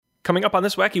Coming up on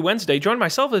this Wacky Wednesday, join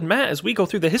myself and Matt as we go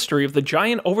through the history of the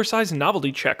giant oversized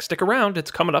novelty check. Stick around,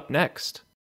 it's coming up next.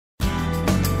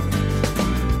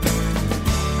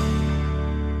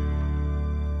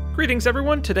 Greetings,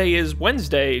 everyone. Today is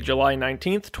Wednesday, July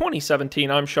 19th,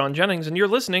 2017. I'm Sean Jennings, and you're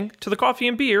listening to the Coffee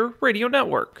and Beer Radio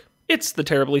Network. It's the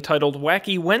terribly titled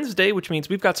Wacky Wednesday, which means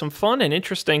we've got some fun and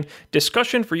interesting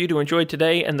discussion for you to enjoy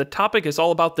today, and the topic is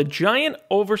all about the giant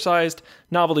oversized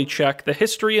novelty check, the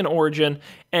history and origin,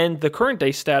 and the current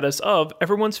day status of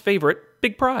everyone's favorite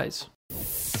big prize.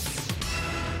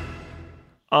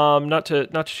 Not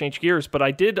to change gears, but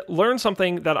I did learn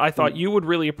something that I thought you would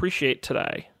really appreciate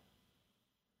today.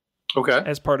 Okay.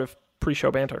 As part of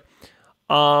pre-show banter.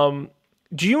 Do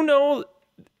you know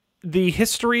the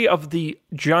history of the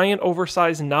giant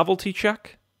oversized novelty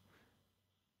check?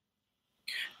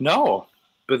 No,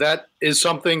 but that is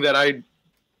something that I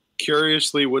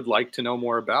curiously would like to know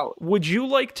more about. Would you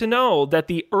like to know that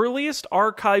the earliest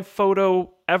archive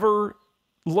photo ever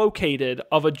located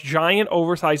of a giant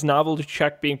oversized novelty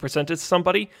check being presented to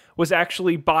somebody was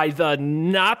actually by the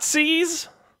Nazis?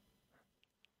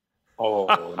 Oh,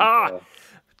 no.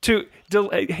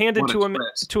 Handed to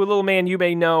a little man you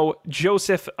may know,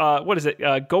 Joseph,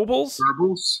 Goebbels?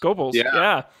 Goebbels,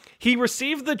 yeah. He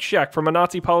received the check from a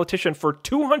Nazi politician for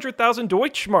 200,000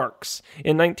 Deutschmarks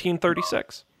in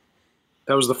 1936.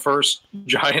 That was the first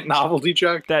giant novelty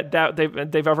check? That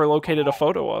they've ever located a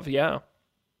photo of, yeah.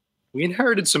 We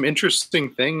inherited some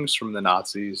interesting things from the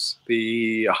Nazis.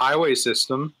 The highway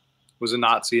system was a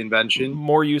Nazi invention.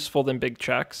 More useful than big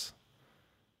checks.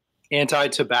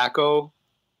 Anti-tobacco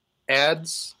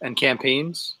ads and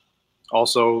campaigns,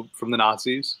 also from the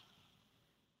Nazis.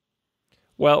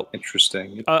 Well,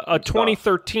 interesting. A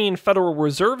 2013 Federal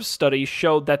Reserve study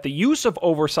showed that the use of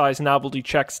oversized novelty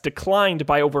checks declined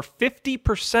by over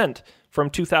 50% from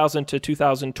 2000 to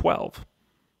 2012.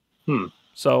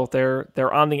 So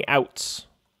they're on the outs.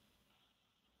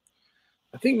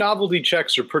 I think novelty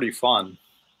checks are pretty fun.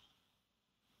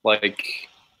 Like,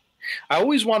 I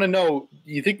always want to know,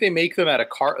 you think they make them at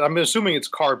I'm assuming it's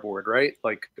cardboard, right?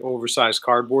 Like oversized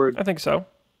cardboard? I think so.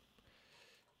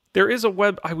 There is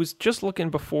I was just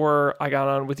looking before I got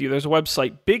on with you. There's a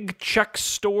website,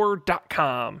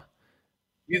 bigcheckstore.com.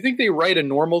 You think they write a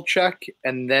normal check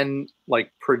and then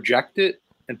like project it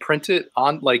and print it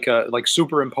on like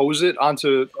superimpose it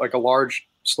onto like a large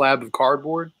slab of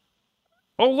cardboard?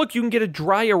 Oh, look, you can get a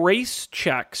dry erase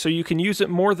check so you can use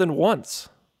it more than once.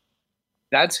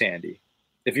 That's handy.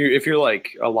 If you're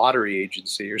like a lottery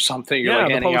agency or something, you're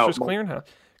like handing out. Posters Clearinghouse.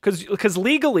 Because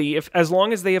legally, as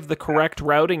long as they have the correct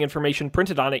routing information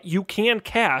printed on it, you can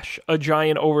cash a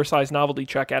giant oversized novelty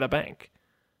check at a bank.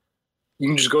 You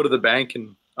can just go to the bank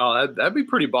and that'd be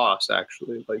pretty boss,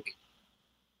 actually. Like,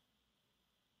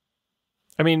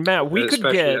 I mean, Matt, we could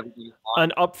get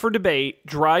an up for debate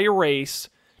dry erase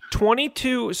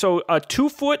 22, so a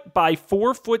 2-foot by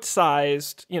 4-foot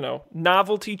sized,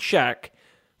 novelty check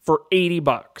for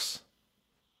 $80.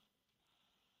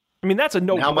 I mean, that's a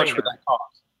no-brainer. How much would that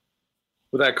cost?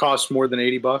 Would that cost more than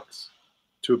 $80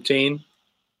 to obtain?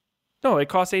 No, it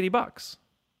costs $80.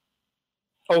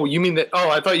 Oh, you mean that?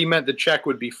 Oh, I thought you meant the check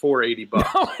would be for $80.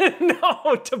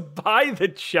 No, to buy the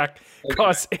check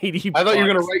costs $80. I thought you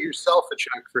were going to write yourself a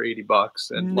check for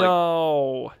 $80. And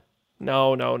No.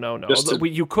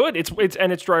 You could.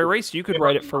 It's dry erase. You could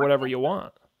write it for whatever you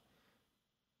want.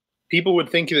 People would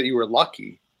think that you were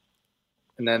lucky,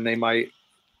 and then they might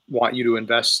want you to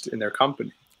invest in their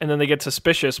company. And then they get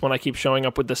suspicious when I keep showing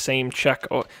up with the same check.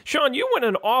 Oh, Sean, you win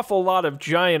an awful lot of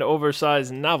giant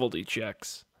oversized novelty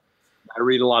checks. I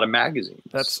read a lot of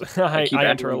magazines. I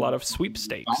enter a lot of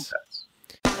sweepstakes.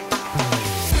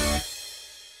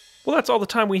 Well, that's all the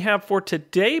time we have for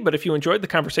today, but if you enjoyed the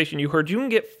conversation you heard, you can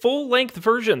get full-length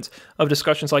versions of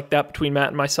discussions like that between Matt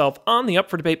and myself on the Up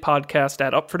for Debate podcast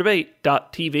at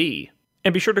upfordebate.tv.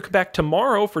 And be sure to come back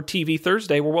tomorrow for TV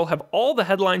Thursday, where we'll have all the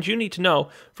headlines you need to know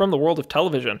from the world of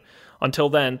television. Until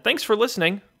then, thanks for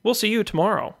listening. We'll see you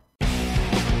tomorrow.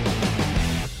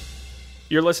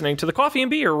 You're listening to the Coffee and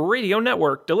Beer Radio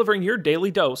Network, delivering your daily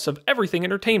dose of everything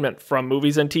entertainment, from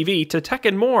movies and TV to tech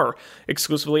and more,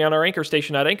 exclusively on our anchor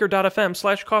station at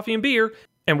anchor.fm/coffeeandbeer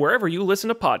and wherever you listen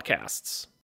to podcasts.